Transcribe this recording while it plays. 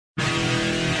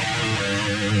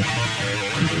Hello,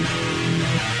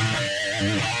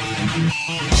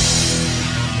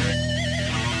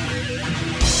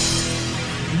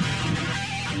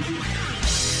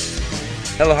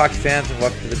 hockey fans, and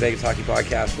welcome to the Vegas Hockey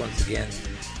Podcast once again.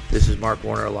 This is Mark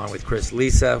Warner along with Chris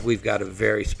Lisa. We've got a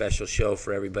very special show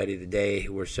for everybody today.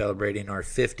 We're celebrating our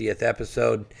 50th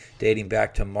episode dating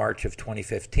back to March of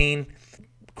 2015.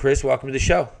 Chris, welcome to the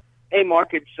show. Hey, Mark,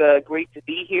 it's great to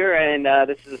be here, and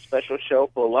this is a special show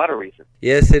for a lot of reasons.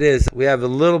 Yes, it is. We have a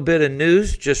little bit of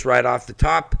news just right off the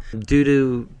top.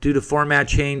 Due to format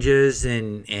changes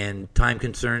and time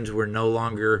concerns, we're no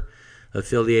longer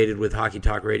affiliated with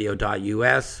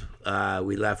HockeyTalkRadio.us.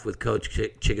 We left with Coach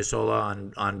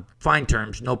Chigasola on fine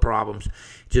terms, no problems.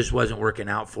 Just wasn't working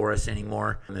out for us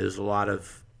anymore. There's a lot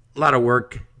of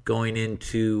work going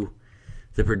into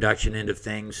the production end of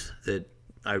things that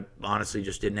I honestly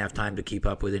just didn't have time to keep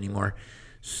up with anymore.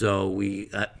 So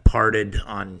we parted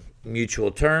on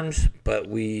mutual terms, but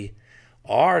we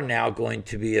are now going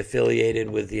to be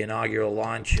affiliated with the inaugural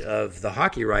launch of the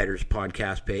Hockey Writers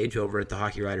podcast page over at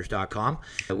thehockeywriters.com.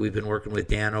 We've been working with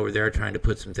Dan over there trying to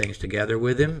put some things together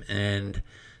with him, and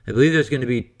I believe there's going to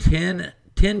be 10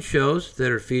 shows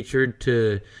that are featured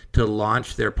to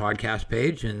launch their podcast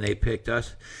page, and they picked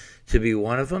us to be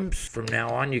one of them. From now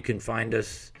on, you can find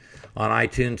us on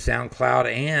iTunes, SoundCloud,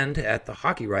 and at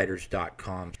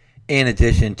thehockeywriters.com. In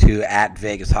addition to at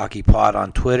Vegas Hockey Pod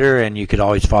on Twitter, and you could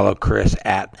always follow Chris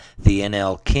at the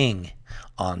NL King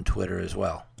on Twitter as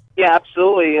well. Yeah,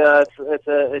 absolutely.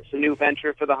 It's a new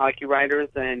venture for the Hockey Writers,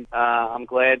 and I'm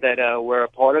glad that we're a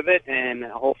part of it, and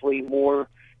hopefully more,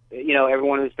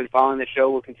 everyone who's been following the show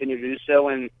will continue to do so,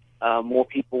 and more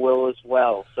people will as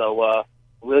well. So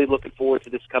really looking forward to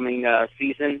this coming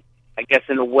season. I guess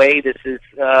in a way, this is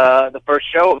the first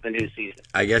show of the new season.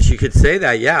 I guess you could say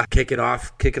that, yeah. Kick it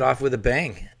off with a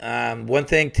bang. One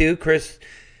thing, too, Chris,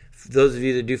 for those of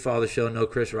you that do follow the show know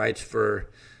Chris writes for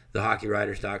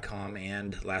thehockeywriters.com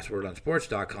and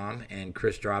lastwordonsports.com, and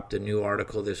Chris dropped a new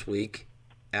article this week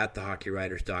at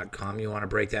thehockeywriters.com. You want to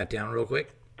break that down real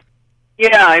quick?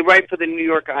 Yeah, I write for the New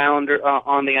York Islanders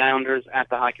on the Islanders at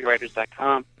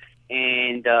thehockeywriters.com.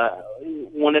 And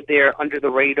one of their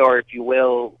under-the-radar, if you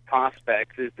will,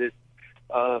 prospects is this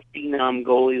phenom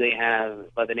goalie they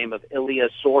have by the name of Ilya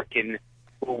Sorkin,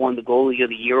 who won the Goalie of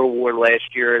the Year award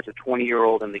last year as a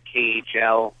 20-year-old in the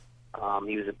KHL.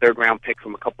 He was a third-round pick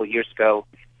from a couple of years ago.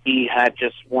 He had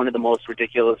just one of the most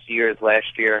ridiculous years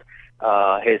last year.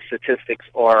 His statistics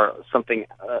are something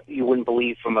you wouldn't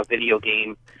believe from a video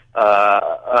game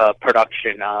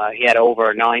production. He had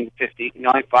over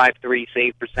 9.53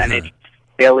 save percentage,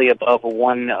 barely above a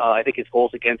 1. I think his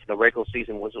goals against in the regular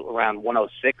season was around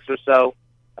 106 or so.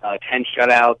 10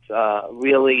 shutouts.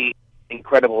 Really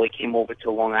incredible. He came over to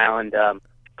Long Island a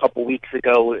couple weeks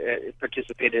ago,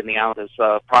 participated in the Islanders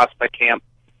prospect camp,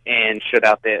 and shut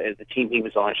out the team he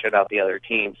was on, shut out the other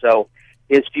team. So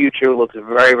his future looks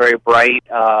very, very bright.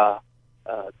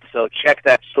 So check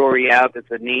that story out.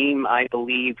 It's a name I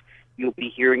believe you'll be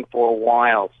hearing for a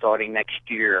while starting next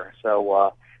year.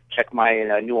 So check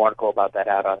my new article about that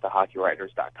out at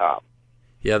thehockeywriters.com.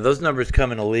 Yeah, those numbers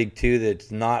come in a league, too,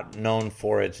 that's not known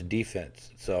for its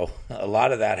defense. So a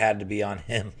lot of that had to be on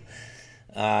him.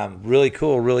 Really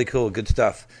cool. Good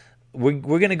stuff. We're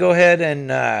going to go ahead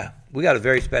and we got a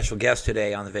very special guest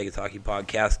today on the Vegas Hockey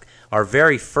Podcast. Our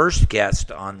very first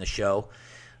guest on the show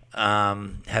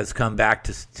has come back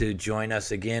to join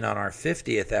us again on our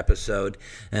 50th episode,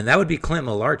 and that would be Clint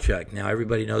Malarchuk. Now,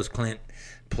 everybody knows Clint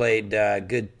played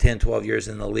good 10, 12 years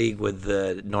in the league with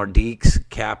the Nordiques,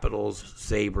 Capitals,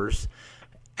 Sabres.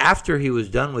 After he was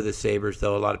done with the Sabres,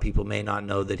 though, a lot of people may not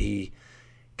know that he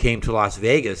came to Las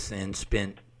Vegas and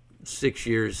spent 6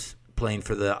 years playing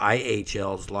for the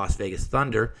IHL's Las Vegas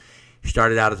Thunder. He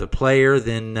started out as a player,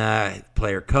 then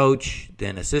player coach,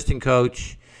 then assistant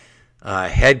coach,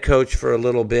 head coach for a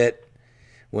little bit,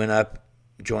 went up,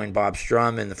 joined Bob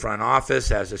Strum in the front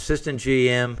office as assistant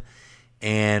GM,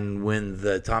 and when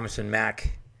the Thomas and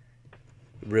Mack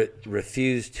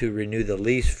refused to renew the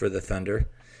lease for the Thunder,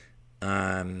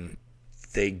 one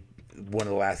of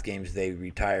the last games they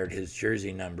retired his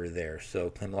jersey number there. So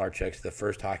Clint Malarchuk's the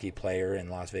first hockey player in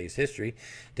Las Vegas history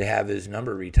to have his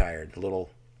number retired. Little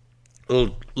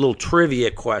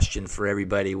trivia question for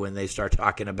everybody when they start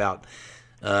talking about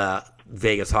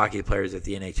Vegas hockey players at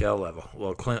the NHL level.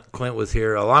 Well, Clint was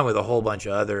here along with a whole bunch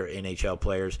of other NHL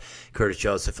players. Curtis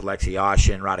Joseph, Alexei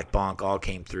Yashin, Radek Bonk all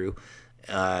came through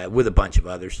with a bunch of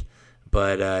others.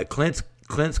 But Clint's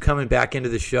coming back into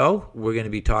the show. We're going to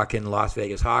be talking Las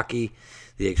Vegas hockey,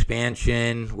 the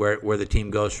expansion, where the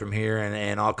team goes from here,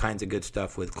 and all kinds of good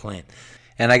stuff with Clint.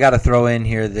 And I got to throw in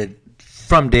here that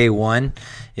from day one.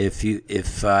 If you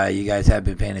guys have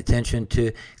been paying attention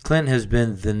to, Clint has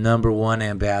been the number one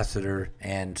ambassador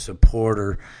and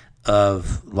supporter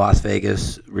of Las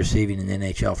Vegas receiving an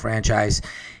NHL franchise.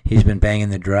 He's been banging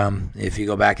the drum. If you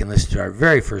go back and listen to our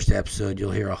very first episode,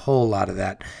 you'll hear a whole lot of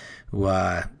that.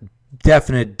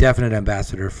 Definite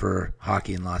ambassador for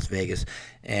hockey in Las Vegas,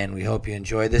 and we hope you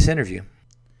enjoy this interview.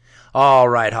 All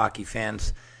right, hockey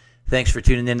fans, thanks for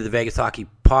tuning into the Vegas Hockey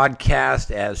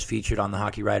Podcast, as featured on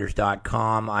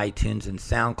thehockeywriters.com, iTunes, and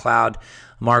SoundCloud.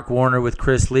 Mark Warner with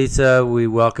Chris Lisa. We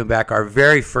welcome back our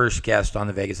very first guest on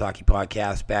the Vegas Hockey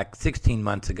Podcast back 16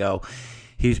 months ago.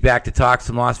 He's back to talk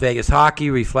some Las Vegas hockey,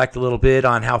 reflect a little bit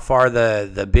on how far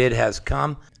the bid has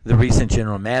come, the recent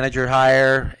general manager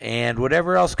hire, and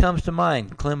whatever else comes to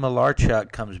mind. Clint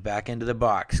Malarchuk comes back into the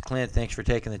box. Clint, thanks for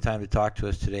taking the time to talk to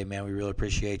us today, man. We really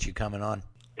appreciate you coming on.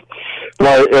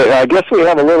 Well, I guess we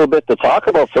have a little bit to talk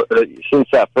about since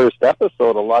that first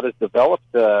episode. A lot has developed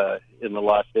in the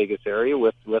Las Vegas area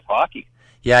with hockey.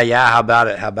 Yeah. How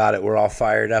about it? We're all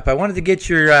fired up. I wanted to get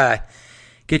your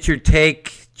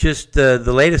take, just the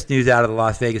latest news out of the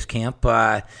Las Vegas camp.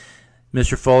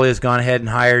 Mr. Foley has gone ahead and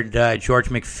hired George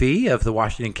McPhee of the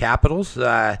Washington Capitals.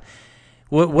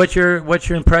 What's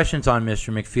your impressions on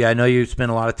Mr. McPhee? I know you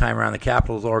spent a lot of time around the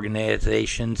Capitals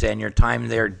organizations, and your time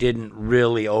there didn't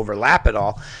really overlap at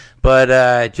all.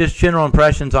 But just general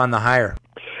impressions on the hire.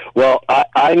 Well,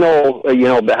 I know,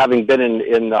 having been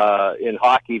in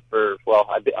hockey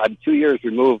I'm 2 years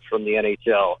removed from the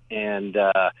NHL, and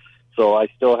so I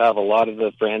still have a lot of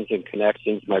the friends and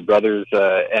connections. My brother's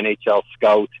NHL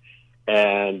scout,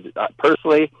 and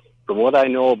personally, from what I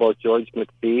know about George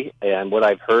McPhee and what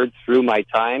I've heard through my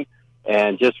time,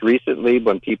 and just recently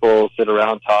when people sit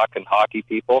around talking hockey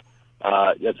people,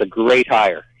 it's a great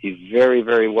hire. He's very,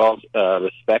 very well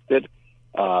respected.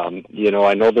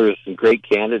 I know there's some great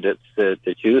candidates to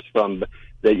choose from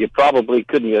that you probably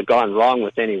couldn't have gone wrong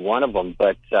with any one of them,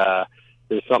 but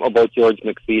there's something about George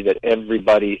McPhee that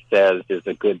everybody says is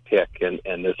a good pick,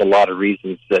 and there's a lot of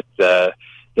reasons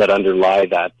that underlie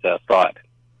that thought.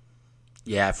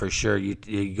 Yeah, for sure. You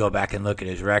go back and look at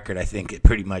his record, I think it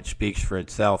pretty much speaks for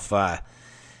itself.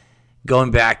 Going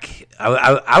back,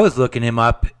 I was looking him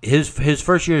up. His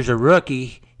first year as a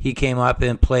rookie, he came up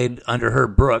and played under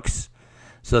Herb Brooks,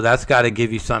 so that's got to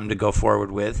give you something to go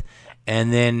forward with.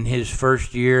 And then his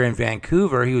first year in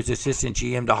Vancouver, he was assistant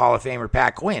GM to Hall of Famer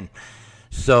Pat Quinn.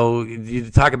 So you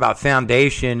talk about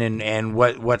foundation and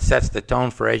what sets the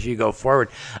tone for as you go forward.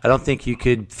 I don't think you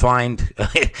could find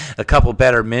a couple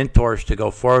better mentors to go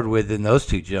forward with than those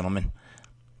two gentlemen.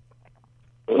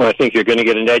 Well, I think you're going to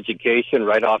get an education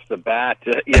right off the bat.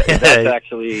 That's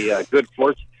actually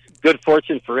good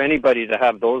fortune for anybody to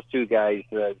have those two guys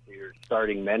as your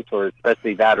starting mentors,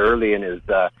 especially that early in his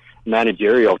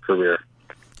managerial career.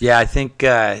 Yeah, I think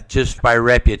just by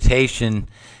reputation,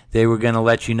 they were going to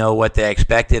let you know what they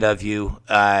expected of you.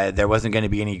 There wasn't going to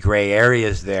be any gray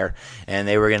areas there, and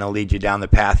they were going to lead you down the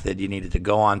path that you needed to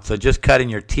go on. So just cutting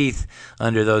your teeth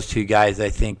under those two guys, I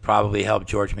think, probably helped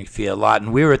George McPhee a lot.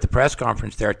 And we were at the press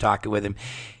conference there talking with him.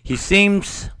 He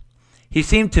seemed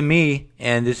to me,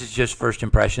 and this is just first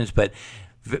impressions, but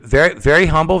very, very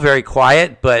humble, very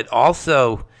quiet, but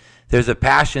also there's a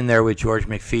passion there with George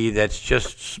McPhee that's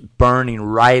just burning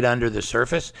right under the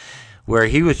surface, where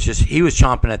he was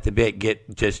chomping at the bit.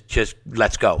 Just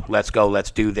let's go,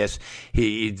 let's do this.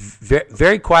 He's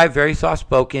very quiet, very soft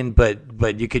spoken,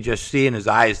 but you could just see in his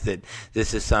eyes that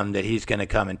this is something that he's going to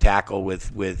come and tackle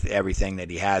with everything that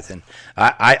he has, and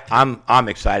I'm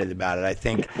excited about it. I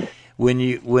think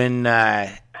when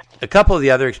a couple of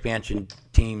the other expansion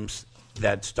teams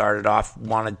that started off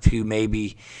wanted to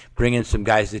maybe bring in some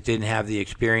guys that didn't have the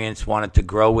experience, wanted to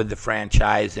grow with the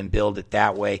franchise and build it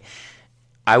that way.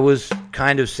 I was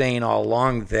kind of saying all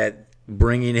along that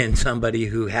bringing in somebody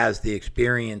who has the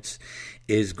experience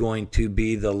is going to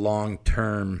be the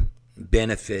long-term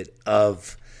benefit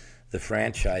of the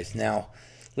franchise. Now,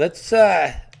 let's.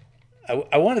 I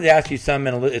wanted to ask you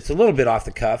something. It's a little bit off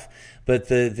the cuff, but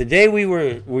the day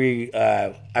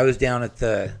I was down at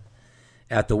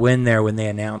the Wynn there when they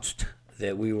announced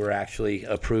that we were actually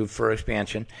approved for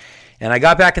expansion, and I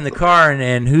got back in the car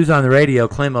and who's on the radio?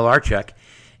 Clint Malarchuk.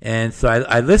 And so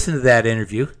I listened to that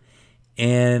interview,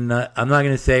 and I'm not going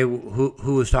to say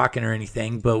who was talking or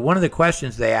anything, but one of the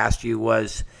questions they asked you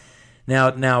was,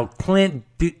 now Clint,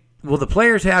 will the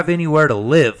players have anywhere to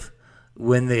live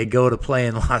when they go to play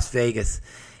in Las Vegas?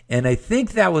 And I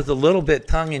think that was a little bit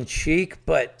tongue-in-cheek,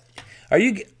 but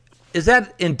is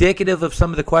that indicative of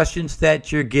some of the questions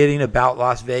that you're getting about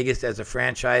Las Vegas as a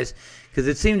franchise? Because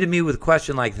it seemed to me with a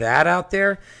question like that out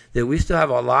there that we still have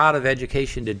a lot of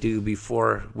education to do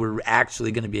before we're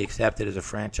actually going to be accepted as a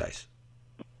franchise.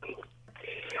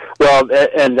 Well,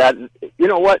 and that, you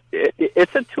know what,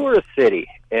 it's a tourist city,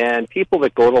 and people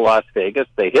that go to Las Vegas,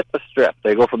 they hit the Strip.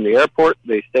 They go from the airport,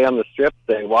 they stay on the Strip,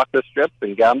 they walk the Strip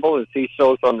and gamble and see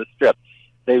shows on the Strip.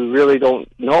 They really don't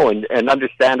know, and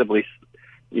understandably,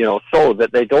 you know, so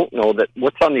that they don't know that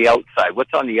what's on the outside,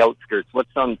 what's on the outskirts, what's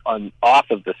on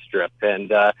off of the Strip.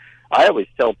 And I always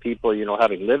tell people, you know,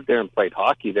 having lived there and played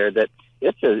hockey there, that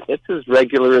it's as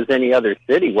regular as any other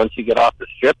city once you get off the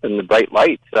Strip and the bright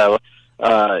lights. So,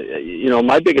 you know,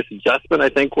 my biggest adjustment, I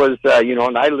think, was, you know,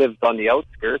 and I lived on the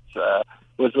outskirts,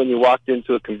 was when you walked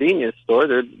into a convenience store,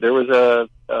 there was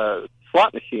a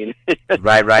slot machine.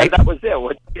 Right. And that was it.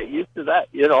 Once you get used to that,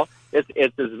 you know, it's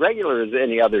as regular as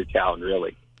any other town,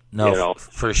 really. No, you know?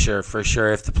 for sure.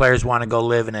 If the players want to go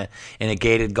live in a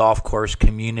gated golf course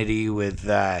community with,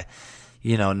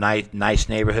 you know, nice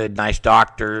neighborhood, nice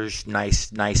doctors,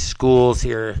 nice schools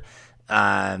here,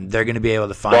 they're going to be able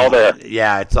to find. All there.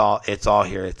 Yeah, it's all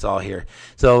here.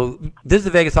 So this is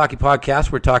the Vegas Hockey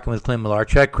Podcast. We're talking with Clint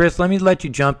Malarchuk. Chris, let me let you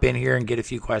jump in here and get a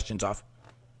few questions off.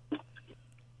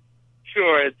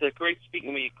 Sure, it's great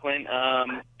speaking with you, Clint.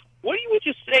 What would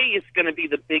you say is going to be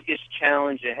the biggest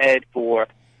challenge ahead for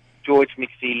George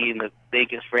McPhee and the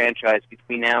Vegas franchise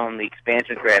between now and the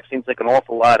expansion draft? Seems like an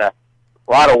awful lot of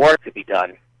work to be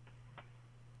done.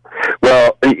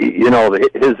 Well, you know,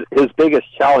 his biggest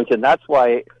challenge, and that's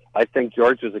why I think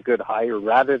George was a good hire,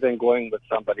 rather than going with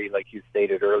somebody like you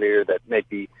stated earlier that may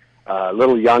be a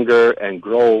little younger and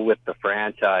grow with the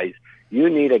franchise. You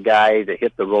need a guy to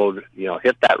hit the road, you know,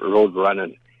 hit that road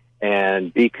running,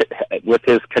 and be with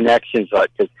his connections.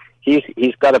 Because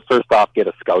he's got to first off get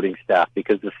a scouting staff,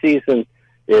 because the season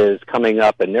is coming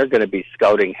up, and they're going to be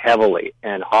scouting heavily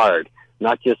and hard.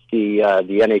 Not just the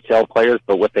NHL players,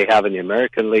 but what they have in the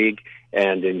American League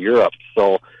and in Europe.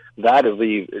 So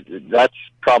that's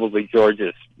probably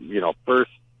George's, you know,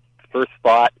 first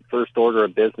spot, first order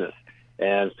of business.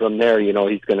 And from there, you know,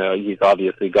 he's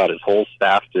obviously got his whole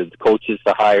staff, to coaches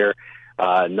to hire,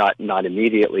 not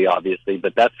immediately, obviously,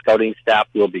 but that scouting staff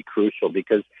will be crucial,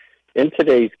 because in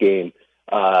today's game,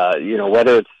 you know,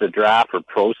 whether it's the draft or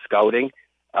pro scouting,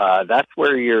 that's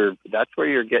where you're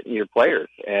getting your players,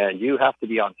 and you have to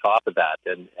be on top of that.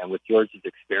 And with George's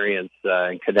experience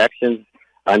and connections,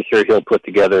 I'm sure he'll put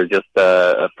together just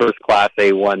a first-class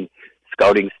A1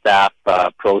 scouting staff,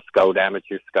 pro scout,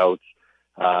 amateur scouts,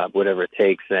 whatever it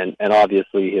takes, and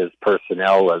obviously his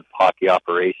personnel of hockey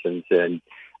operations and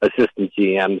assistant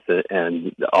GMs,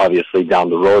 and obviously down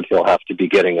the road he'll have to be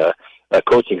getting a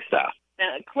coaching staff.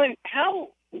 Clint, how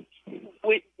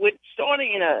with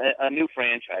starting in a new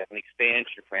franchise, an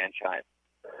expansion franchise,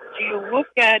 do you look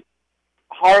at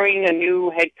hiring a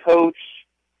new head coach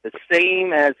the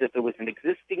same as if it was an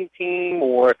existing team,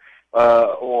 or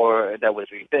that was,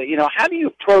 you know, how do you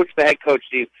approach the head coach?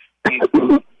 Do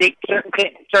you take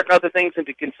certain other things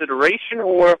into consideration,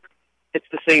 or it's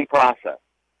the same process?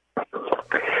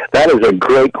 That is a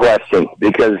great question,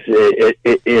 because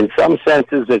it in some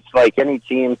senses it's like any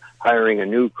team hiring a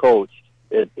new coach.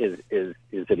 Is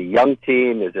it a young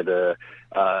team? Is it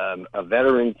a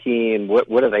veteran team? What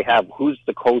do they have? Who's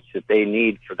the coach that they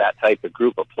need for that type of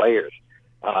group of players?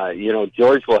 You know,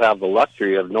 George will have the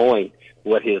luxury of knowing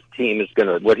what his team is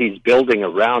what he's building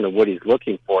around and what he's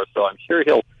looking for. So I'm sure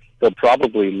he'll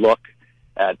probably look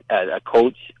at a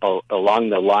coach along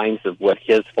the lines of what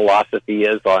his philosophy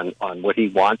is on what he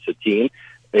wants in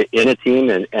a team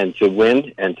and to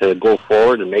win and to go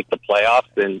forward and make the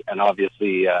playoffs and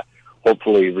obviously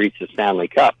hopefully reach the Stanley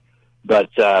Cup. But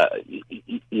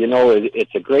you know,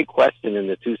 it's a great question in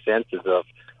the two senses of,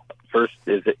 first,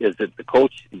 is it the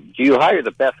coach? Do you hire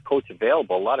the best coach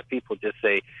available? A lot of people just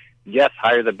say, yes,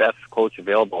 hire the best coach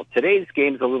available. Today's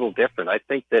game's a little different. I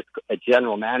think that a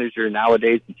general manager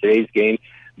nowadays in today's game,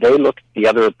 they look at the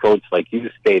other approach, like you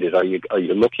stated. Are you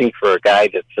looking for a guy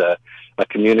that's a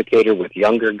communicator with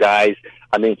younger guys?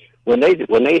 I mean, when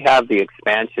they have the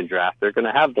expansion draft, they're going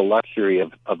to have the luxury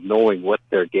of knowing what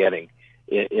they're getting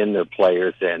in their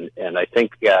players, and I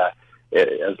think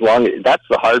as long as that's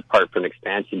the hard part for an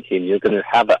expansion team, you're going to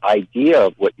have an idea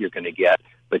of what you're going to get,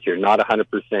 but you're not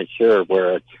 100% sure.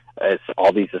 Whereas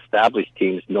all these established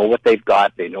teams know what they've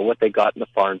got, they know what they got in the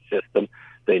farm system,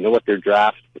 they know what their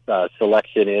draft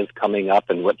selection is coming up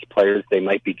and which players they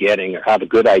might be getting, or have a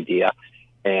good idea.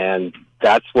 And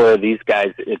that's where these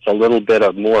guys, it's a little bit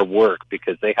of more work,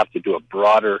 because they have to do a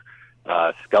broader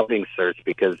scouting search,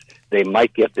 because they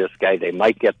might get this guy, they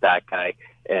might get that guy,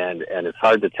 and it's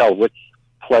hard to tell which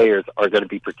players are going to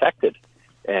be protected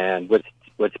and which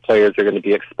which players are going to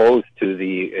be exposed to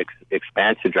the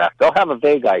expansion draft. They'll have a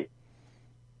vague idea.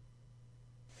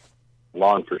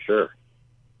 Long for sure.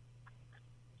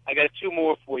 I got two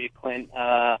more for you, Clint.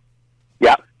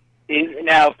 Yeah.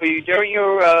 Now, for you during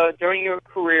your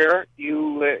career,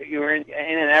 you were in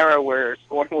an era where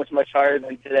scoring was much higher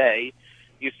than today.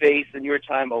 You faced in your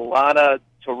time a lot of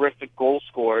terrific goal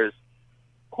scorers.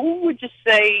 Who would you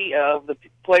say of the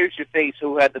players you faced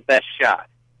who had the best shot?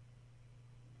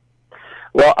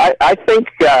 Well, I think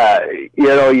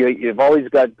you've always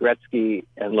got Gretzky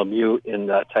and Lemieux in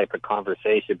that type of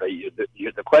conversation, but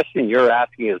the question you're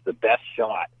asking is the best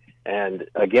shot. And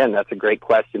again, that's a great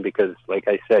question because, like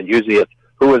I said, usually it's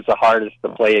who was the hardest to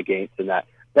play against. And that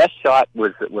best shot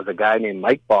was a guy named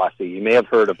Mike Bossy. You may have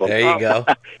heard of him. There you go.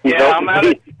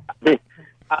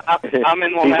 I'm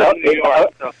in Long Island, New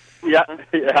York. So. Yeah,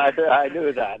 I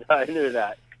knew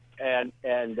that. And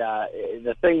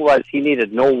the thing was, he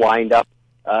needed no wind up.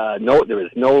 There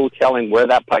was no telling where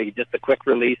that puck. Just a quick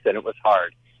release, and it was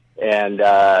hard. And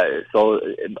so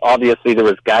obviously there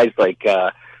was guys like.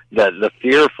 The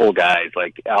fearful guys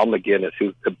like Al McGinnis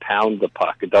who could pound the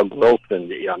puck, Doug Wilson.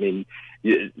 I mean,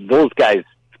 those guys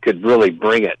could really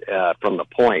bring it from the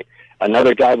point.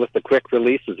 Another guy with the quick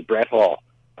release was Brett Hall.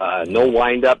 No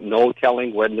wind up, no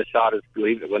telling when the shot is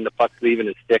leaving, when the puck's leaving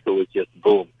his stick. It was just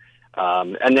boom.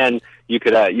 And then you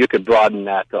could broaden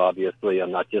that to obviously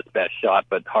not just best shot,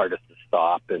 but hardest to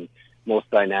stop and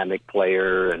most dynamic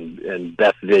player and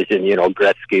best vision.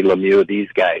 Gretzky, Lemieux, these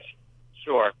guys.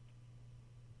 Sure.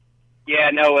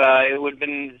 Yeah, no, it would have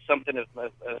been something if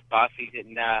Bossy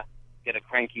didn't get a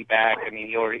cranky back. I mean,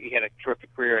 he had a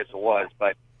terrific career as it was,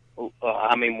 but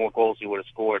how many more goals he would have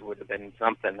scored would have been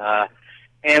something.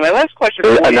 And my last question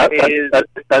for you is...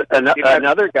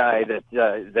 Another guy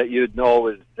that you'd know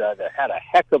is that had a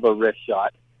heck of a wrist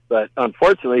shot, but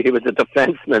unfortunately he was a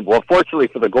defenseman. Well, fortunately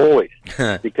for the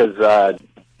goalies, because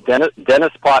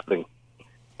Dennis Potvin.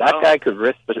 That guy could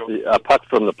wrist a puck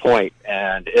from the point,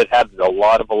 and it had a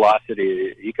lot of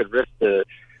velocity. He could wrist a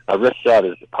wrist shot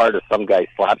as hard as some guys'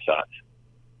 slap shots.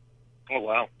 Oh,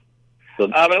 wow. So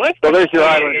there's your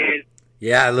Islanders.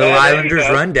 Yeah, a little Islanders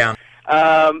rundown.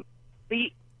 From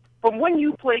when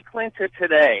you played Clint to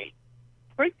today,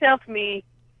 break down for me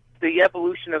the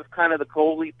evolution of kind of the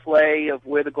goalie play, of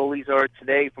where the goalies are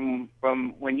today from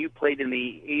when you played in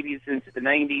the 80s into the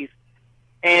 90s.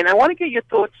 And I want to get your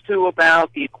thoughts, too,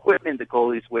 about the equipment the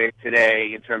goalies wear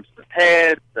today in terms of the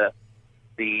pads,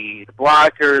 the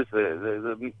blockers,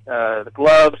 the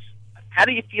gloves. How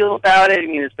do you feel about it? I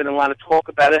mean, there's been a lot of talk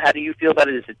about it. How do you feel about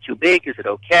it? Is it too big? Is it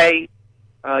okay?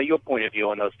 Your point of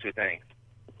view on those two things.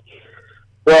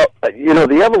 Well,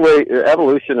 the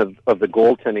evolution of the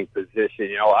goaltending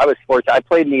position, I was fortunate. I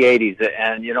played in the 80s,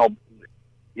 and,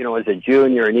 as a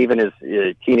junior and even as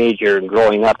a teenager and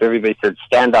growing up, everybody said,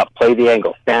 stand up, play the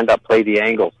angles, stand up, play the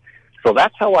angles. So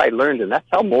that's how I learned, and that's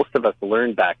how most of us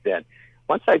learned back then.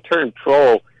 Once I turned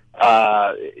pro,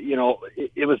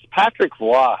 it was Patrick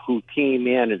Roy who came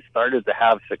in and started to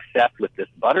have success with this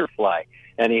butterfly,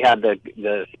 and he had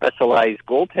the specialized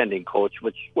goaltending coach,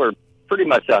 which were pretty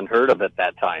much unheard of at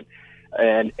that time.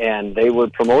 And they were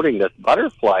promoting this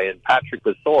butterfly, and Patrick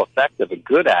was so effective and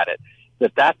good at it.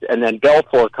 And then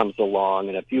Belfour comes along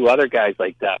and a few other guys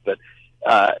like that. But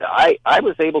I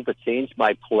was able to change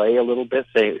my play a little bit,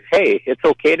 saying, hey, it's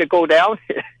okay to go down.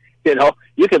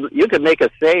 You could make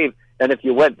a save, and if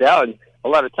you went down, a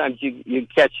lot of times you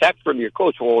catch heck from your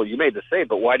coach. Well, you made the save,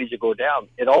 but why did you go down?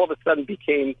 It all of a sudden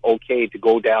became okay to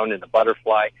go down in the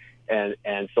butterfly.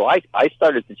 And so I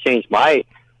started to change my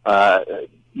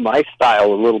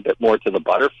style a little bit more to the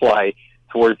butterfly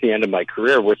towards the end of my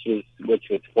career, which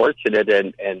was fortunate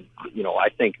and I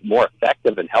think more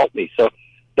effective and helped me. So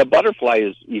the butterfly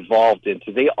has evolved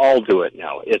into, they all do it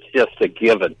now. It's just a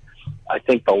given. I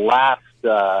think the last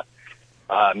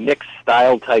mixed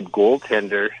style type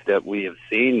goaltender that we have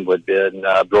seen would have been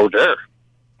Brodeur,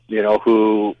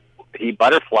 who he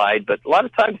butterflied, but a lot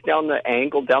of times down the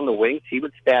angle, down the wings, he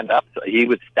would stand up. So he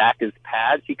would stack his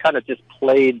pads. He kind of just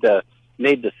made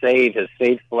the save. His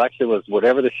save selection was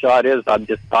whatever the shot is, I'm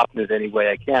just stopping it any way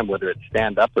I can, whether it's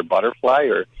stand up or butterfly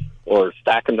or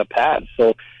stacking the pads.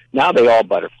 So now they all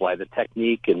butterfly. The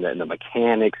technique and the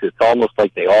mechanics, it's almost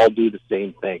like they all do the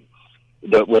same thing.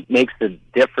 What makes the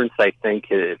difference, I think,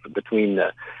 between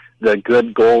the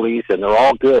good goalies, and they're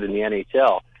all good in the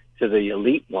NHL, to the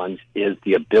elite ones, is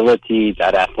the ability,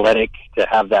 that to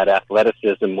have that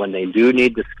athleticism when they do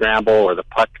need to scramble or the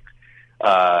puck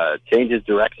changes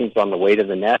directions on the way to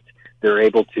the net. They're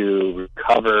able to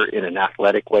recover in an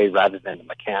athletic way rather than a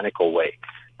mechanical way.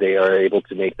 They are able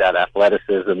to make that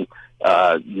athleticism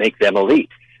make them elite.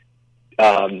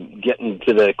 getting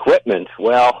to the equipment,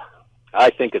 well, I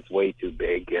think it's way too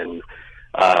big. And,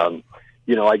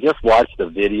 I just watched a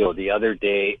video the other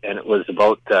day, and it was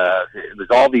about it was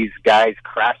all these guys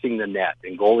crashing the net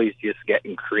and goalies just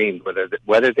getting creamed,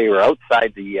 whether they were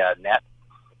outside the net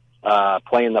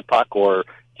playing the puck or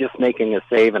just making a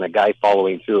save and a guy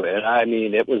following through. And I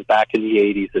mean, it was back in the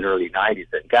 80s and early 90s,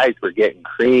 and guys were getting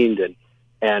creamed.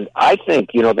 And I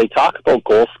think, they talk about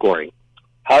goal scoring.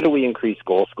 How do we increase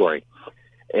goal scoring?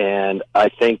 And I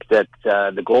think that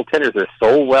the goaltenders are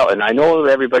so well, and I know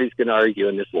everybody's going to argue,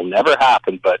 and this will never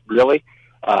happen, but really,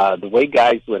 the way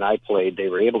guys, when I played, they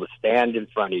were able to stand in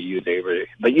front of you.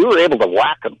 But you were able to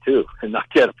whack them, too, and not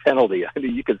get a penalty. I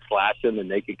mean, you could slash them,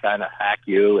 and they could kind of hack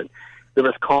you, and there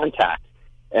was contact.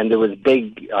 And there was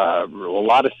a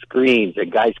lot of screens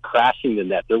and guys crashing the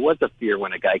net. There was a fear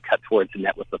when a guy cut towards the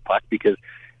net with the puck because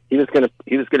he was going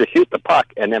to shoot the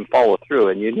puck and then follow through,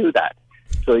 and you knew that.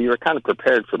 So you were kind of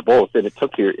prepared for both, and it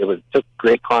took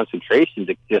great concentration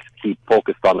to just keep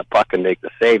focused on the puck and make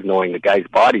the save, knowing the guy's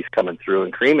body's coming through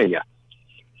and creaming you.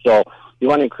 So you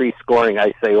want to increase scoring,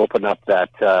 I say open up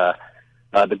that the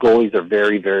goalies are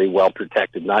very, very well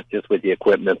protected, not just with the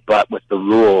equipment, but with the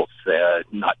rules,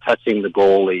 not touching the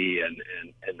goalie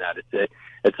and that.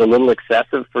 It's a little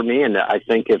excessive for me, and I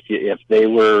think if they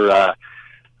were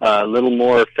a little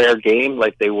more fair game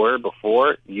like they were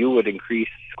before, you would increase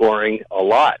scoring a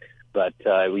lot. But,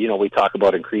 we talk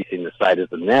about increasing the size of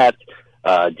the net,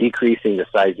 decreasing the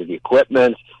size of the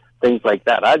equipment, things like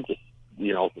that.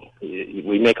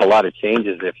 We make a lot of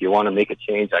changes. If you want to make a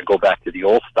change, I go back to the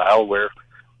old style where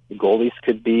the goalies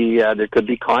could be, there could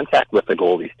be contact with the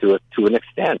goalies to an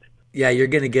extent. Yeah, you're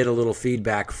going to get a little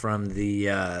feedback from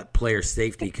the player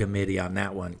safety committee on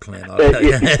that one, Clint.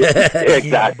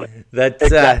 Exactly. That's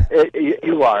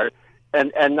you are.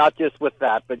 And not just with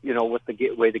that, but, with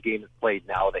the way the game is played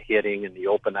now, the hitting and the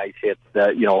open ice hits,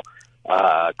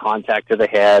 contact to the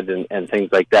head and things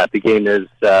like that. The game is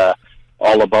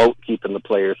all about keeping the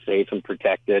players safe and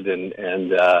protected and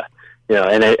as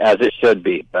it should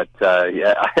be. But,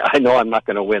 I know I'm not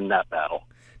going to win that battle.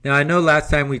 Now, I know last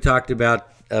time we talked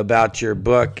about your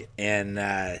book,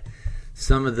 and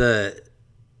some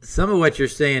of what you're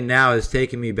saying now is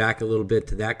taking me back a little bit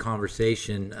to that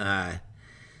conversation.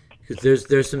 Because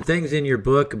there's some things in your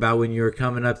book about when you were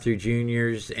coming up through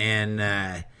juniors and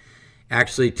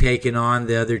actually taking on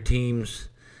the other team's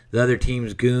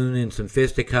goon in some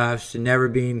fisticuffs, and never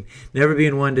being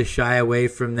one to shy away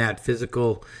from that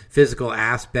physical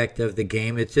aspect of the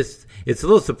game. It's a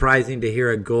little surprising to hear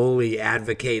a goalie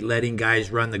advocate letting guys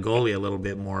run the goalie a little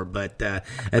bit more. But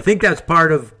I think that's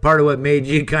part of what made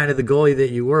you kind of the goalie that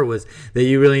you were, was that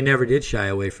you really never did shy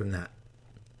away from that.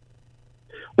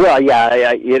 Well, yeah,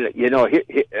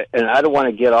 and I don't want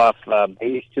to get off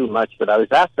base too much, but I was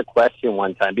asked a question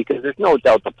one time, because there's no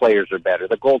doubt the players are better,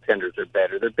 the goaltenders are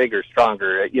better, they're bigger,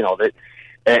 stronger,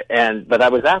 but I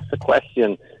was asked the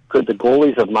question, could the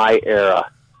goalies of my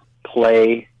era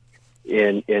play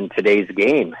in today's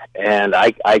game? And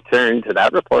I turned to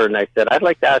that reporter and I said, I'd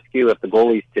like to ask you if the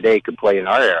goalies today could play in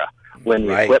our era, when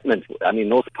the equipment,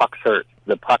 those pucks hurt,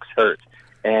 the pucks hurt,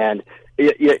 and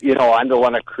I don't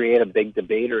want to create a big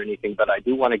debate or anything, but I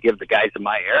do want to give the guys in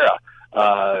my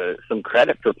era some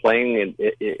credit for playing. And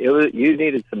you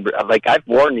needed some, like, I've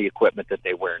worn the equipment that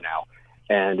they wear now,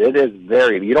 and it is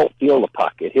you don't feel the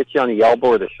puck. It hits you on the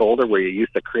elbow or the shoulder where you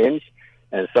used to cringe,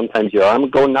 and sometimes your arm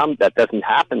would go numb. That doesn't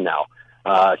happen now.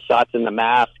 Shots in the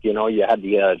mask, you had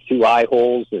the 2 eye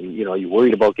holes, and, you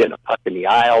worried about getting a puck in the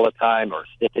eye all the time or a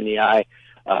stick in the eye.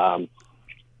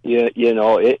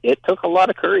 It took a lot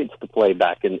of courage to play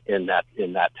back in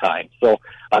that time. So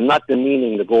I'm not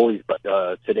demeaning the goalies, but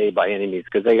today by any means,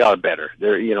 because they are better.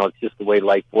 They're, it's just the way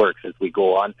life works. As we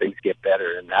go on, things get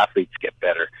better and athletes get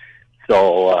better.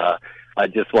 So I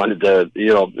just wanted to,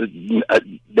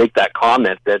 make that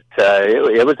comment that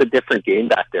it was a different game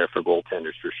back there for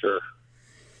goaltenders for sure.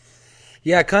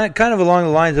 Yeah, kind of along the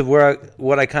lines of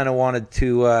what I kind of wanted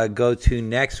to go to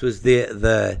next was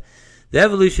the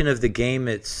evolution of the game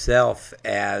itself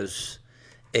as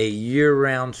a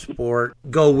year-round sport.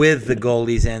 Go with the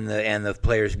goalies and the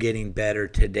players getting better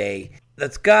today.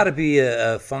 That's got to be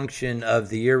a function of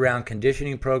the year-round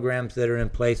conditioning programs that are in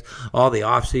place, all the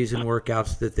off-season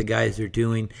workouts that the guys are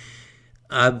doing.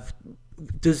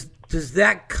 Does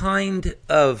that kind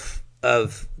of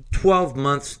 12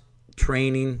 months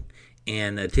training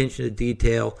and attention to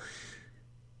detail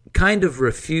kind of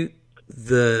refute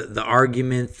the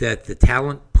argument that the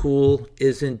talent pool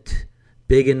isn't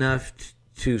big enough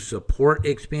to support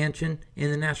expansion in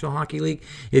the National Hockey League.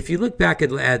 If you look back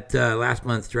at last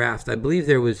month's draft, I believe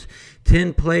there was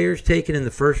 10 players taken in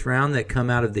the first round that come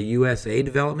out of the USA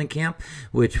development camp,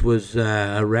 which was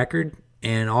a record.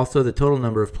 And also the total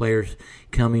number of players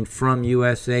coming from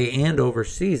USA and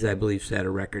overseas, I believe, set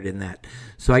a record in that.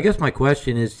 So I guess my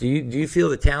question is, do you feel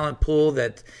the talent pool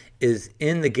that is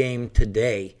in the game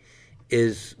today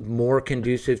is more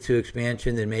conducive to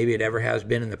expansion than maybe it ever has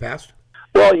been in the past?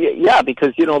 Well, yeah,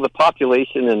 because, the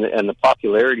population and the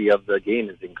popularity of the game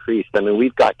has increased. I mean,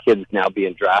 we've got kids now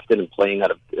being drafted and playing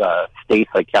out of states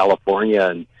like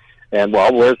California and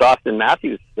where's Austin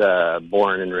Matthews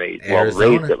born and raised? Arizona.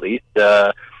 Well, raised at least.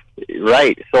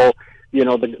 Right. So,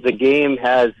 the game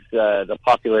has the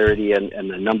popularity and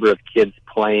the number of kids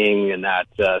playing and that.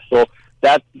 So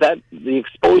that the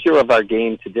exposure of our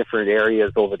game to different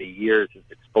areas over the years has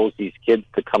exposed these kids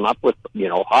to come up with,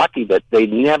 hockey that they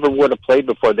never would have played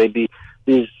before. They'd be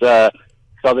these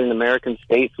Southern American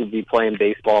states would be playing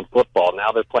baseball and football.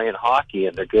 Now they're playing hockey,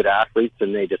 and they're good athletes,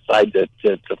 and they decide to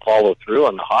follow through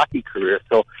on the hockey career.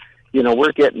 So,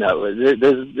 we're getting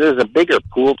there's a bigger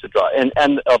pool to draw,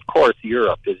 and of course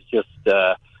Europe is just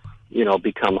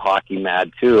become hockey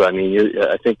mad too. I mean,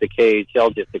 I think the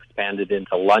KHL just expanded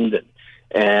into London,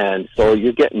 and so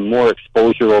you're getting more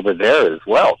exposure over there as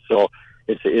well. So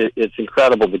it's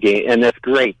incredible, the game, and it's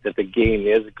great that the game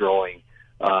is growing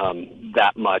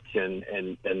that much, and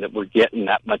that we're getting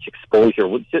that much exposure,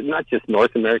 not just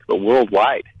North America, but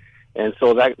worldwide. And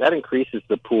so that increases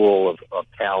the pool of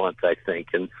talent, I think.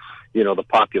 And, the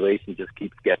population just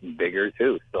keeps getting bigger,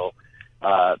 too. So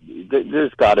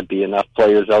there's got to be enough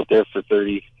players out there for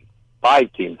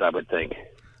 35 teams, I would think.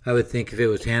 I would think if it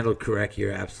was handled correct,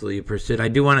 you're absolutely pursued. I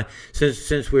do want to,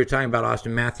 since we were talking about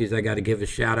Austin Matthews, I got to give a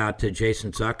shout out to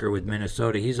Jason Zucker with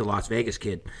Minnesota. He's a Las Vegas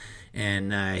kid,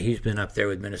 and he's been up there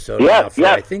with Minnesota now for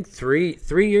I think three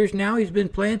years now. He's been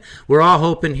playing. We're all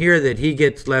hoping here that he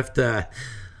gets left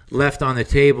on the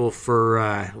table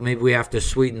for maybe we have to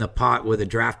sweeten the pot with a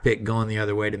draft pick going the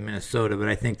other way to Minnesota. But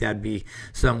I think that'd be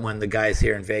someone the guys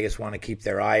here in Vegas want to keep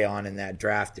their eye on in that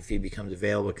draft if he becomes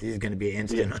available, because he's going to be an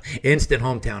instant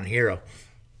hometown hero.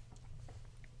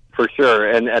 For sure,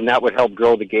 and that would help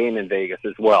grow the game in Vegas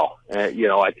as well.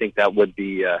 I think that would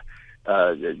be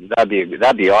that'd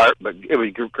be art, but it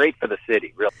would be great for the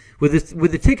city. Really,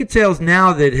 with the ticket sales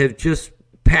now that have just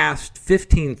past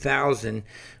 15,000,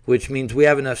 which means we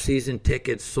have enough season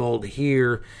tickets sold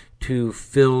here to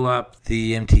fill up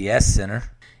the MTS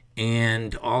Center,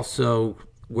 and also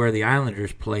where the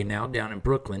Islanders play now down in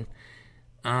Brooklyn.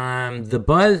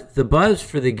 The buzz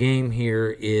for the game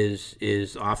here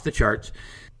is off the charts.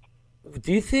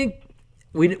 Do you think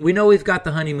we know we've got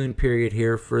the honeymoon period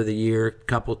here for the year,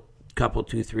 couple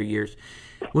 2-3 years.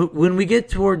 When we get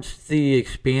towards the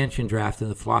expansion draft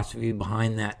and the philosophy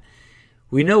behind that,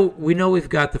 we know we've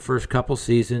got the first couple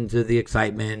seasons of the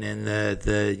excitement and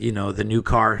the new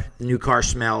car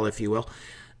smell, if you will.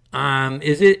 Do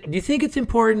you think it's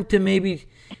important to maybe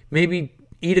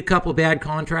eat a couple bad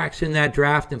contracts in that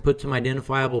draft and put some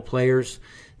identifiable players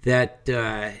that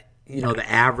the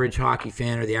average hockey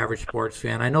fan or the average sports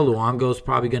fan? I know Luongo's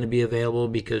probably going to be available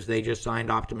because they just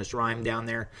signed Optimus Rhyme down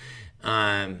there.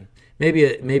 Maybe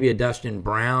a Dustin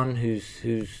Brown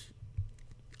who's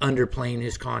underplaying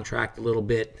his contract a little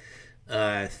bit.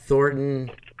 Thornton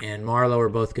and Marlowe are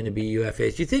both going to be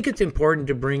UFAs. Do you think it's important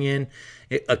to bring in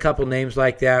a couple names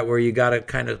like that where you got to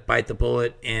kind of bite the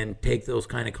bullet and take those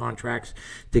kind of contracts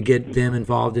to get them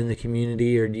involved in the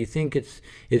community? Or do you think it's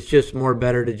just more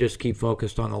better to just keep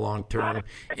focused on the long term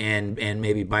and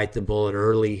maybe bite the bullet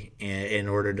early in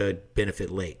order to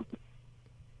benefit late?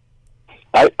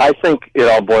 I think it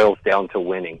all boils down to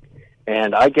winning.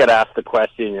 And I get asked the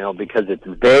question, because it's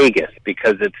Vegas,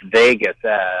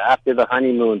 after the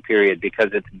honeymoon period, because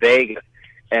it's Vegas.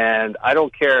 And I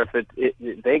don't care if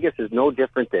Vegas is no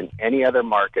different than any other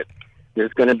market.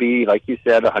 There's going to be, like you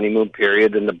said, a honeymoon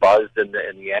period and the buzz and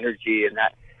the energy and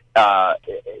that.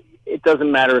 It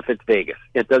doesn't matter if it's Vegas.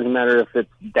 It doesn't matter if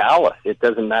it's Dallas. It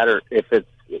doesn't matter if it's,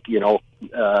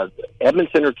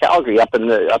 Edmonton or Calgary up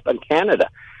in Canada.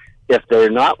 If they're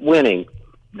not winning,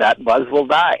 that buzz will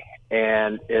die.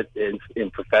 And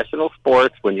in professional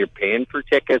sports, when you're paying for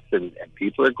tickets and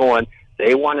people are going,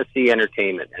 they want to see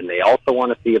entertainment, and they also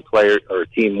want to see a player or a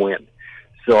team win.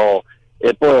 So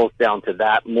it boils down to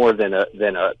that more than a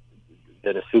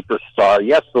superstar.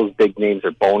 Yes, those big names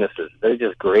are bonuses; they're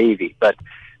just gravy. But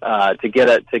to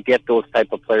get those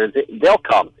type of players, they'll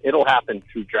come. It'll happen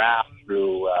through drafts,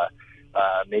 through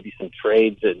maybe some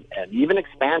trades, and even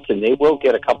expansion. They will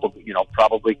get a couple,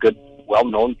 probably good,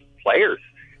 well-known players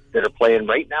that are playing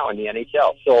right now in the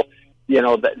NHL. So,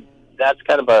 that's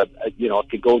kind of it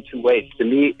could go two ways. To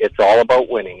me, it's all about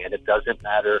winning, and it doesn't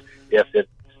matter if it's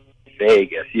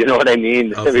Vegas. You know what I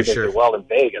mean? Oh, for sure. Well, in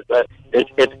Vegas, but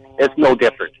it's no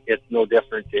different. It's no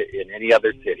different in any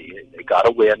other city. They got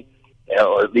to win,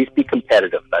 or at least be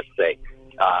competitive. Let's say,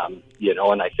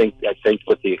 and I think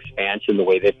with the expansion, the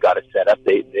way they've got it set up,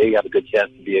 they have a good chance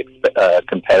to be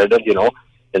competitive.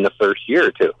 In the first year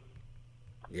or two.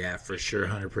 Yeah, for sure,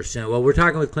 100%. Well, we're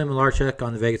talking with Clint Malarchuk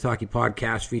on the Vegas Hockey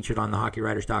Podcast, featured on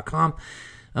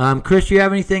thehockeywriters.com. Chris, do you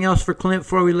have anything else for Clint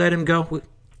before we let him go?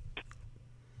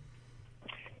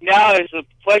 No, it's a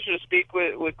pleasure to speak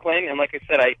with Clint. And like I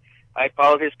said, I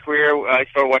followed his career. I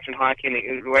started watching hockey and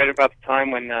it was right about the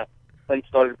time when Clint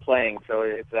started playing. So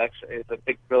it's a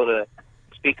big thrill to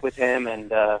speak with him.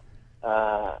 And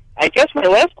I guess my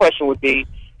last question would be,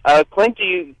 Clint,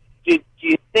 do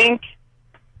you think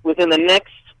within the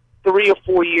next 3 or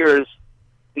 4 years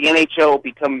the NHL will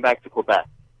be coming back to Quebec?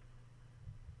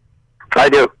 I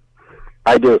do.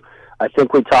 I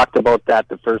think we talked about that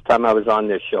the first time I was on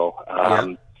this show.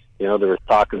 There was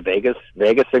talk of Vegas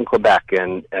and Quebec,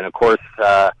 and of course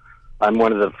I'm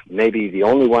one of maybe the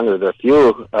only one of the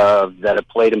few that have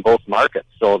played in both markets.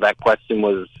 So that question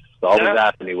was always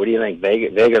asked me, what do you think,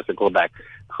 Vegas or Quebec?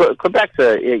 Quebec's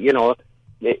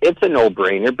it's a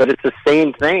no-brainer, but it's the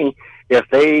same thing. If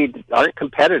they aren't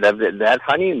competitive, that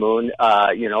honeymoon,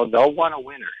 they'll want a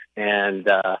winner. And,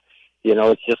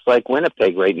 it's just like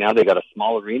Winnipeg right now. They got a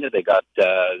small arena. They got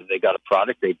a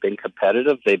product. They've been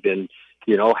competitive. They've been,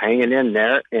 hanging in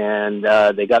there, and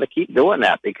they got to keep doing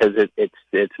that because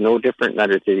it's no different than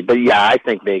other cities. But yeah, I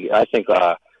think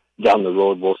down the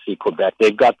road we'll see Quebec.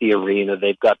 They've got the arena.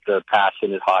 They've got the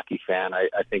passionate hockey fan. I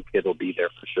think it'll be there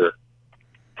for sure.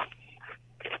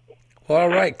 Well, all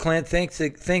right, Clint,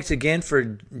 thanks again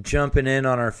for jumping in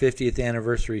on our 50th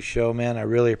anniversary show, man. I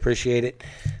really appreciate it.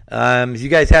 You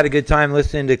guys had a good time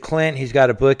listening to Clint. He's got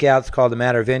a book out. It's called The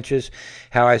Matter of Inches,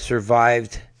 How I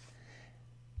Survived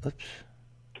the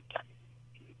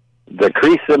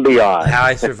Crease and Beyond. How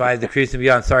I Survived the Crease and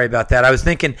Beyond. Sorry about that. I was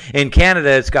thinking in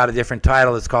Canada it's got a different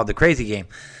title. It's called The Crazy Game.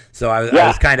 So I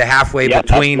was kind of halfway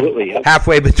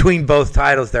between both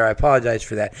titles there. I apologize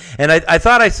for that. And I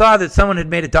thought I saw that someone had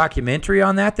made a documentary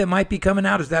on that might be coming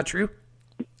out. Is that true?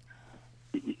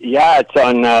 Yeah, it's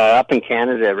on up in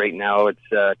Canada right now.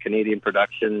 It's a Canadian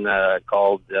production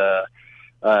called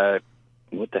what the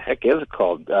heck is it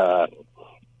called?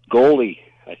 Goalie,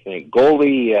 I think.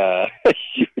 Goalie.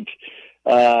 Shoot.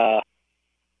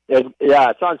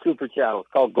 It's on Super Channel. It's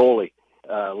called Goalie.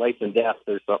 Life and Death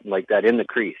or something like that, in the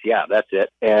Crease. Yeah, that's it.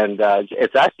 And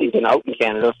it's actually been out in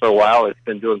Canada for a while. It's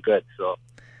been doing good. So,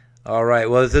 all right.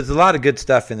 Well, there's a lot of good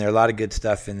stuff in there.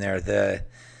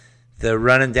 The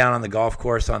running down on the golf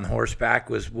course on horseback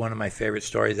was one of my favorite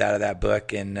stories out of that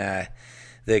book. And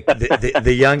the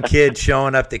young kid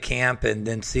showing up to camp and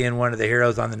then seeing one of the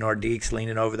heroes on the Nordiques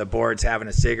leaning over the boards having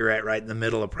a cigarette right in the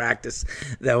middle of practice.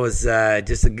 That was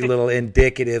just a little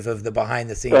indicative of the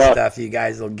behind-the-scenes stuff you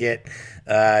guys will get.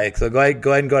 So go ahead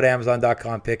and go to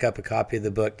Amazon.com, pick up a copy of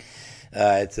the book.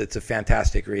 It's a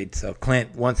fantastic read. So,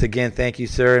 Clint, once again, thank you,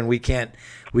 sir. And we can't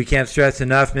stress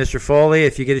enough, Mr. Foley,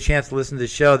 if you get a chance to listen to the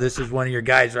show, this is one of your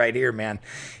guys right here, man.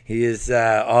 He is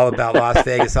all about Las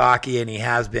Vegas hockey, and he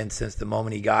has been since the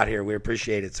moment he got here. We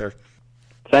appreciate it, sir.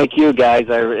 Thank you, guys.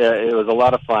 It was a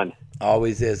lot of fun.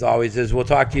 Always is. We'll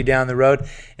talk to you down the road,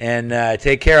 and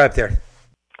take care up there.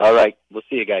 All right. We'll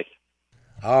see you guys.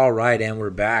 All right, and we're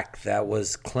back. That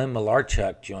was Clint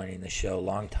Malarchuk joining the show,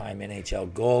 longtime NHL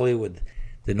goalie with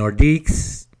the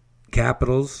Nordiques,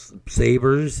 Capitals,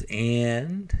 Sabres,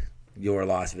 and your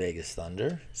Las Vegas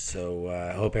Thunder. So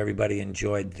I hope everybody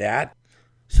enjoyed that.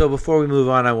 So before we move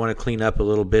on, I want to clean up a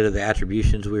little bit of the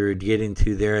attributions we were getting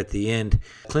to there at the end.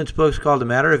 Clint's book's called A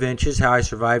Matter of Inches, How I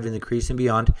Survived in the Crease and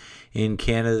Beyond. In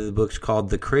Canada, the book's called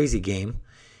The Crazy Game.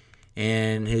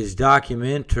 And his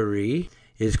documentary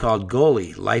is called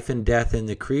Goalie, Life and Death in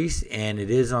the Crease, and it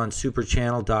is on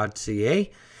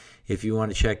superchannel.ca. If you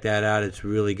want to check that out, it's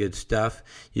really good stuff.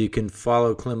 You can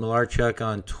follow Clint Malarchuk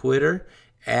on Twitter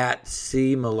at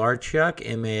 @CMalarchuk,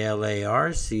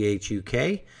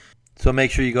 MALARCHUK. So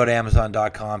make sure you go to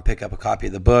Amazon.com, pick up a copy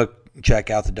of the book, check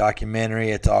out the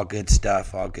documentary. It's all good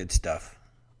stuff,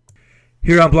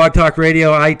 Here on Blog Talk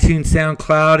Radio, iTunes,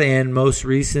 SoundCloud, and most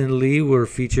recently we're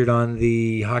featured on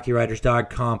the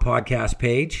HockeyWriters.com podcast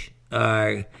page.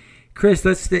 Chris,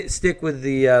 let's stick with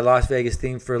the Las Vegas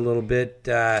theme for a little bit.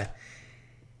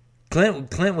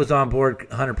 Clint was on board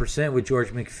 100% with George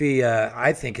McPhee.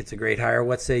 I think it's a great hire.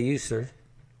 What say you, sir?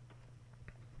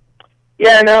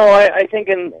 Yeah, no, I think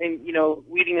in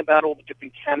reading about all the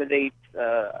different candidates,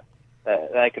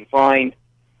 that I can find.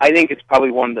 I think it's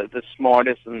probably one of the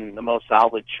smartest and the most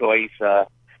solid choice.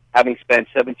 Having spent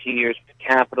 17 years with the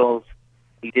Capitals,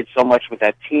 he did so much with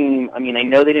that team. I mean, I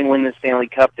know they didn't win the Stanley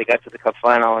Cup. They got to the Cup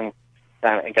final and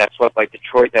got swept by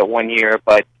Detroit that one year.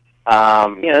 But,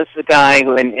 this is a guy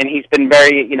who, and he's been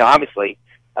very, obviously,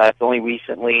 it's only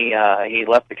recently he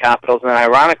left the Capitals. And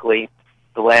ironically,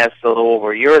 the last little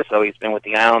over a year or so, he's been with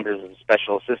the Islanders as a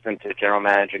special assistant to General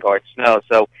Manager Gart Snow.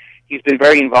 So he's been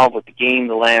very involved with the game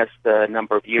the last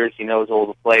number of years. He knows all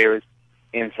the players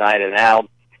inside and out,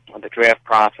 the draft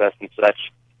process and such.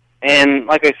 And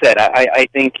like I said, I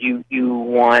think you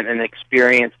want an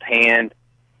experienced hand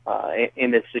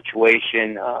in this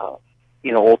situation, all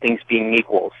things being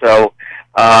equal. So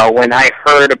when I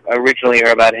originally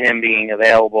heard about him being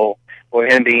available or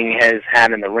him being his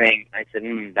hat in the ring, I said,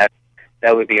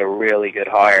 that would be a really good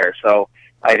hire. So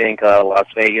I think Las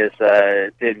Vegas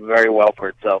did very well for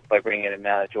itself by bringing in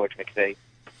George McPhee.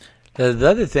 The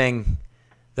other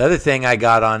thing I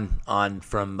got on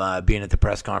from being at the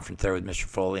press conference there with Mr.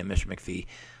 Foley and Mr. McPhee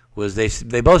was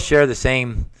they both share the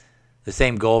same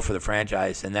goal for the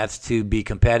franchise, and that's to be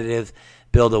competitive,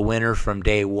 build a winner from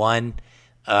day one,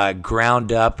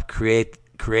 ground up, create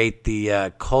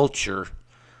the culture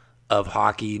of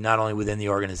hockey, not only within the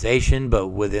organization but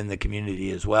within the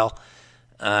community as well.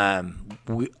 I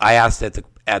asked at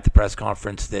the press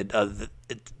conference that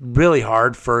it's really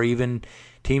hard for even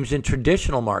teams in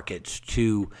traditional markets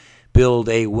to build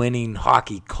a winning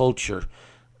hockey culture.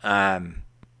 I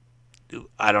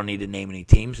don't need to name any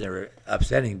teams that are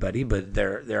upset anybody, but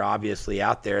they're obviously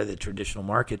out there, the traditional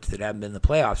markets that haven't been in the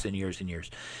playoffs in years and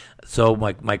years. So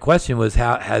my question was,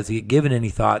 has he given any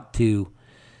thought to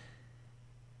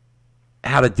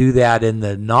how to do that in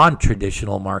the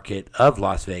non-traditional market of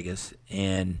Las Vegas?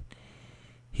 And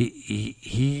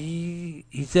he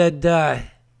said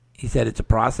it's a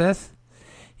process.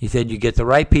 He said you get the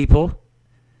right people,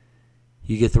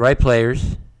 you get the right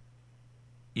players,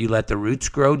 you let the roots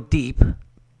grow deep,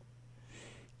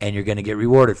 and you're going to get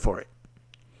rewarded for it.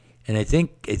 And I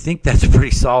think that's a pretty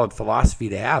solid philosophy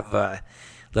to have.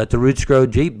 Let the roots grow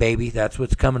deep, baby. That's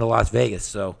what's coming to Las Vegas.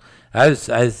 So I was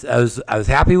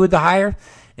happy with the hire,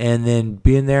 and then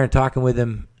being there and talking with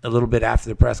him a little bit after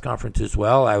the press conference as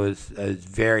well. I was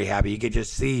very happy. You could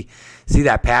just see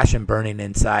that passion burning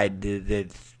inside.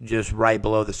 That's just right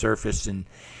below the surface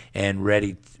and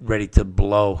ready to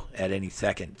blow at any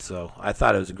second. So I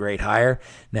thought it was a great hire.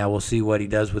 Now we'll see what he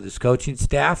does with his coaching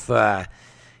staff.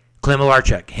 Clint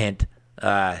Malarchuk, hint,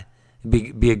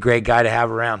 be a great guy to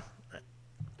have around.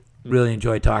 Really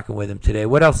enjoyed talking with him today.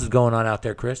 What else is going on out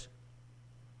there, Chris?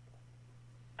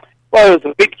 Well, it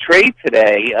was a big trade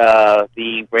today.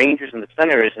 The Rangers and the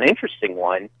Senators, an interesting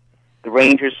one. The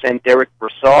Rangers sent Derek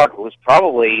Brassard, who was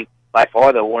probably by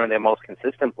far one of their most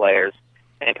consistent players,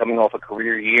 and coming off a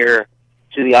career year,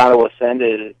 to the Ottawa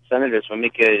Senators for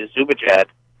Mika Zibanejad,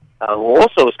 who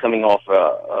also is coming off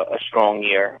a strong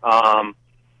year. Brassard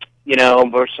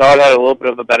had a little bit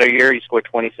of a better year. He scored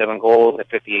 27 goals at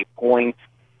 58 points.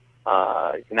 He's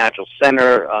a natural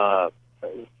center.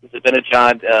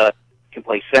 Zibanejad can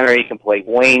play center. He can play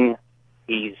wing.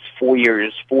 He's 4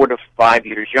 to 5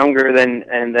 years younger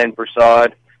than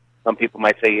Brassard. Some people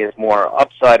might say he has more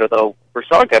upside, although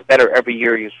Brassard got better every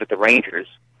year he was with the Rangers.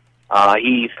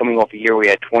 He's coming off a year where he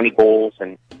had 20 goals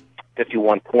and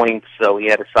 51 points, so he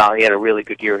had a really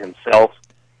good year himself.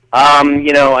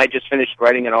 I just finished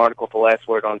writing an article for Last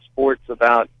Word on Sports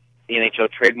about the NHL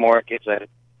trade markets. I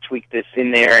tweaked this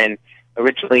in there, and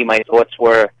originally my thoughts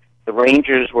were the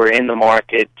Rangers were in the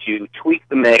market to tweak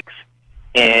the mix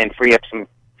and free up some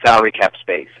salary cap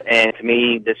space. And to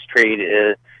me, this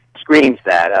trade screams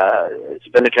that.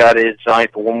 Zibanejad is signed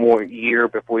for one more year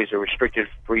before he's a restricted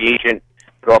free agent.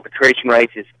 With arbitration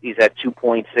rights, he's at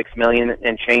 $2.6 million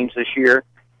and change this year,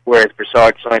 whereas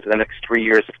Brassard signed for the next 3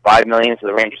 years at $5 million. So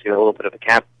the Rangers get a little bit of a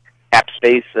cap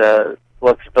space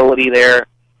flexibility there.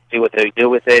 See what they do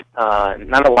with it.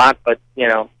 Not a lot, but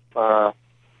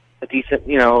a decent,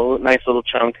 nice little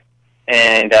chunk.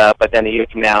 And but then a year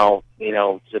from now,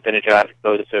 Zibanejad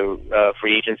goes to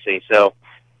free agency. So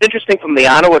it's interesting from the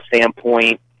Ottawa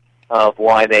standpoint of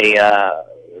why they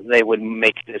would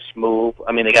make this move.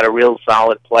 I mean, they got a real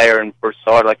solid player in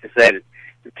Brassard. Like I said,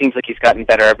 it seems like he's gotten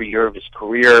better every year of his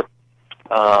career.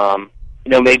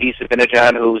 Maybe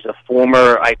Zibanejad, who's a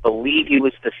former, I believe he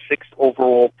was the 6th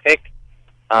overall pick.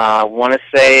 I want to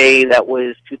say that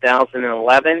was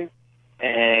 2011.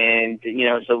 And,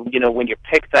 so when you're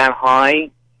picked that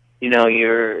high,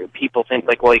 people think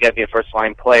like, well, you got to be a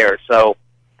first-line player. So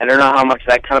I don't know how much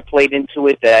that kind of played into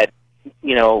it, that,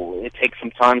 it takes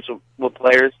some time with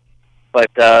players.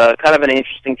 But kind of an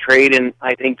interesting trade, and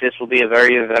I think this will be a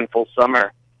very eventful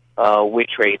summer with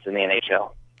trades in the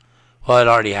NHL. Well, it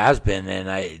already has been, and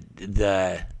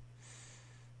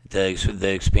the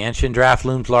expansion draft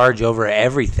looms large over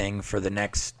everything for the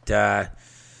next 10,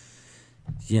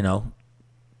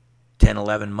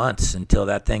 11 months until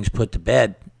that thing's put to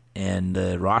bed. And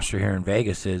the roster here in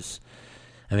Vegas is,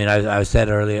 I said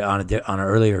earlier on an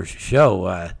earlier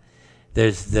show,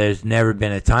 there's never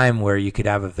been a time where you could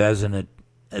have a Vezina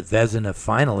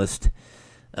finalist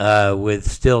with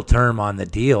still term on the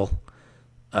deal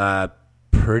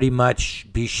pretty much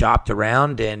be shopped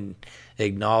around and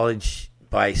acknowledged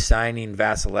by signing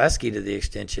Vasilevsky to the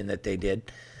extension that they did,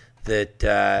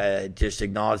 that just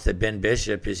acknowledge that Ben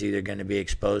Bishop is either going to be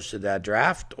exposed to that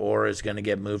draft or is going to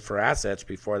get moved for assets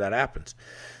before that happens.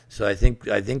 So I think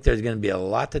there's going to be a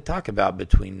lot to talk about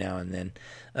between now and then.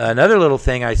 Another little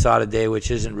thing I saw today, which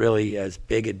isn't really as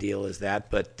big a deal as that,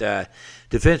 but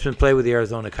defenseman played with the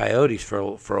Arizona Coyotes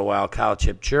for a while. Kyle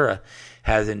Chipchura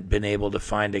hasn't been able to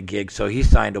find a gig, so he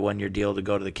signed a one-year deal to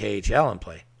go to the KHL and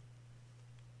play.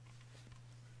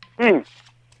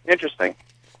 Interesting.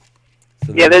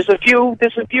 So yeah, there's a few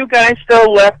guys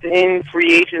still left in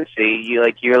free agency.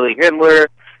 Like Yuri Hindler,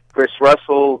 Chris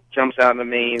Russell jumps out to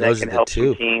me. Those that can are the help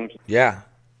two. some teams. Yeah.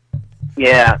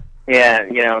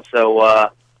 So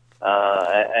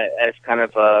as kind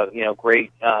of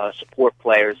great support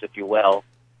players, if you will.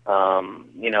 And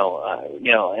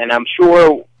I'm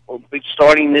sure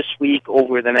starting this week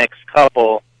over the next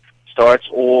couple starts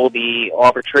all the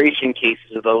arbitration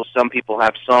cases of those some people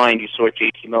have signed. You saw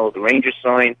JT Miller, the Rangers,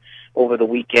 sign over the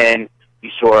weekend. You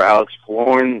saw Alex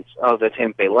Killorn of the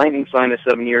Tampa Bay Lightning sign a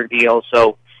 7-year deal.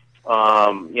 So,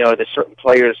 there's certain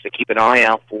players to keep an eye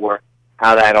out for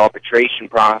how that arbitration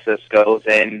process goes,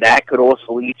 and that could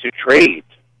also lead to trades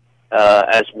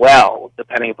as well,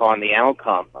 depending upon the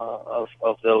outcome of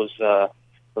those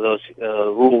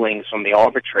rulings from the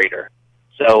arbitrator.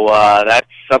 So that's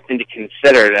something to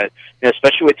consider. That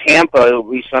especially with Tampa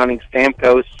re-signing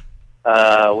Stamkos,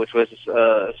 which was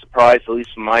a surprise, at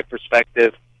least from my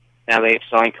perspective. Now they've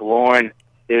signed Killorn.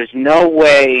 There's no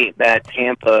way that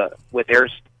Tampa, with their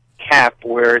cap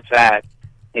where it's at,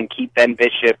 can keep Ben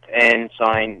Bishop and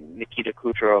sign Nikita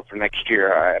Kucherov for next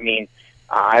year. I mean,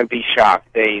 I'd be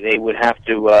shocked. They would have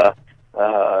to,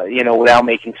 without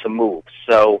making some moves.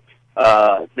 So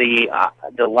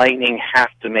the Lightning have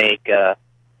to make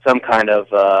some kind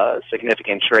of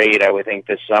significant trade, I would think,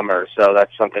 this summer. So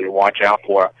that's something to watch out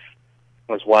for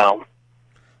as well.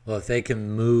 Well, if they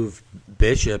can move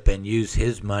Bishop and use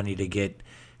his money to get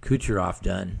Kucherov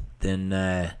done, then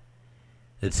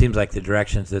it seems like the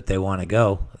directions that they want to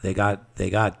go. They got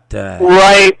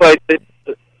right, but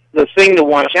the thing to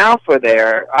watch out for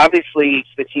there, obviously,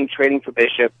 the team trading for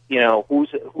Bishop.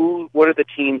 What are the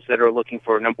teams that are looking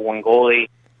for a number one goalie,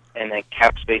 and that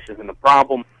cap space isn't a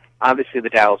problem. Obviously, the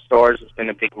Dallas Stars has been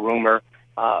a big rumor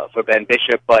for Ben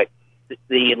Bishop, but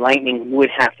the Lightning would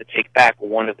have to take back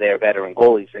one of their veteran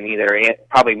goalies, and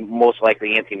probably most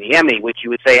likely Anthony Niemi, which you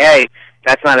would say, hey,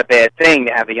 that's not a bad thing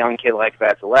to have a young kid like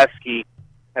Vasilevsky,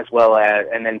 as well as,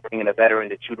 and then bring in a veteran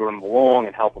to tutor him along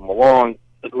and help him along.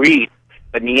 Agreed.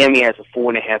 But Niemi has a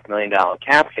 $4.5 million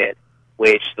cap hit,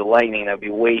 which the Lightning, that would be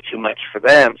way too much for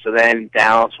them. So then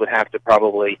Dallas would have to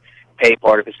probably pay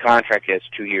part of his contract. He has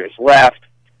 2 years left.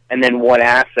 And then what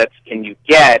assets can you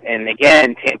get? And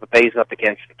again, Tampa Bay's up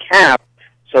against the cap,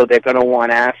 so they're going to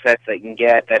want assets they can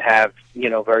get that have,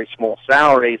 very small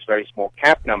salaries, very small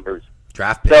cap numbers.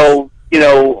 Draft picks. So,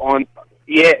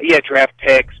 draft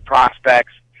picks,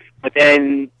 prospects. But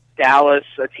then Dallas,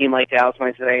 a team like Dallas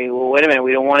might say, well, wait a minute,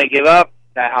 we don't want to give up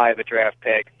that high of a draft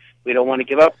pick. We don't want to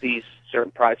give up these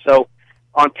certain prices. So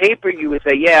on paper, you would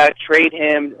say, trade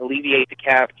him, alleviate the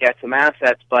cap, get some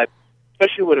assets. But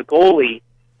especially with a goalie,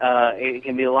 it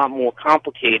can be a lot more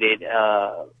complicated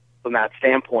from that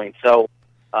standpoint. So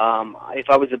if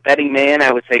I was a betting man,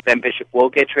 I would say Ben Bishop will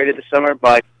get traded this summer,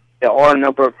 but there are a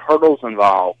number of hurdles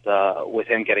involved with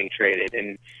him getting traded.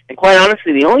 And quite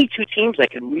honestly, the only two teams I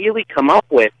could really come up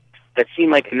with that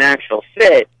seem like a natural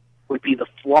fit would be the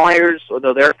Flyers,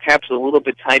 although their cap's a little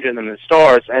bit tighter than the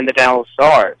Stars, and the Dallas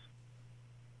Stars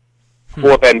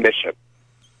for Ben Bishop.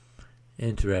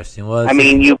 Interesting. Well, I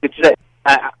mean, you could say...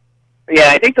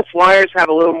 I think the Flyers have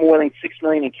a little more than $6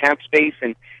 million in cap space,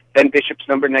 and Ben Bishop's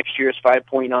number next year is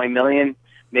 $5.9 million.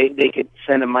 Maybe they could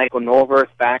send a Michael Norworth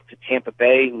back to Tampa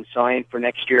Bay, who signed for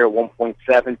next year at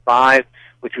 $1.75,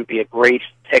 which would be a great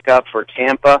pickup for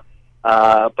Tampa.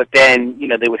 But then,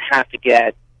 they would have to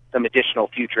get some additional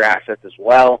future assets as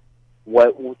well.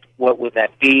 What would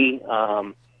that be?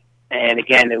 And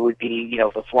again, it would be,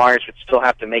 the Flyers would still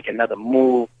have to make another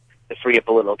move to free up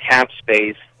a little cap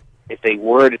space if they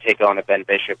were to take on a Ben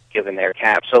Bishop, given their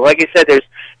cap. So, like I said,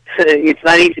 it's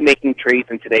not easy making trades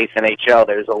in today's NHL.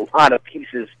 There's a lot of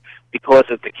pieces because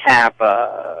of the cap,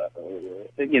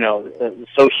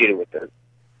 associated with it.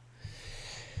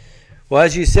 Well,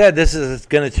 as you said, this is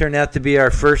going to turn out to be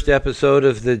our first episode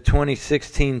of the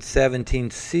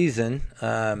 2016-17 season.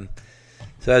 So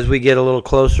as we get a little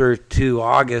closer to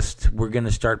August, we're going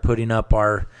to start putting up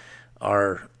our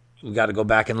we got to go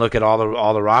back and look at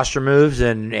all the roster moves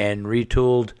and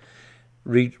retooled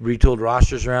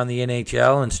rosters around the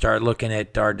NHL and start looking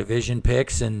at our division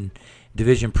picks and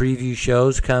division preview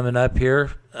shows coming up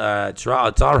here. It's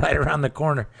all right around the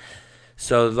corner.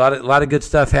 So a lot of good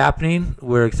stuff happening.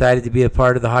 We're excited to be a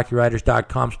part of the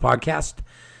HockeyWriters.com's podcast,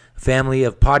 family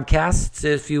of podcasts,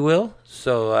 if you will.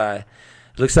 So it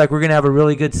looks like we're going to have a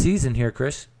really good season here,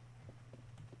 Chris.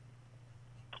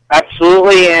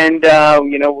 Absolutely, and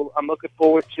I'm looking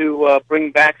forward to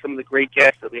bringing back some of the great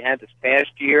guests that we had this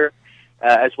past year,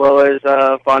 as well as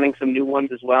finding some new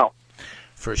ones as well.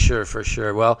 For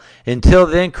sure. Well, until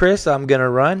then, Chris, I'm going to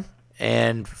run,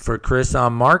 and for Chris,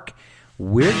 I'm Mark.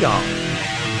 We're gone.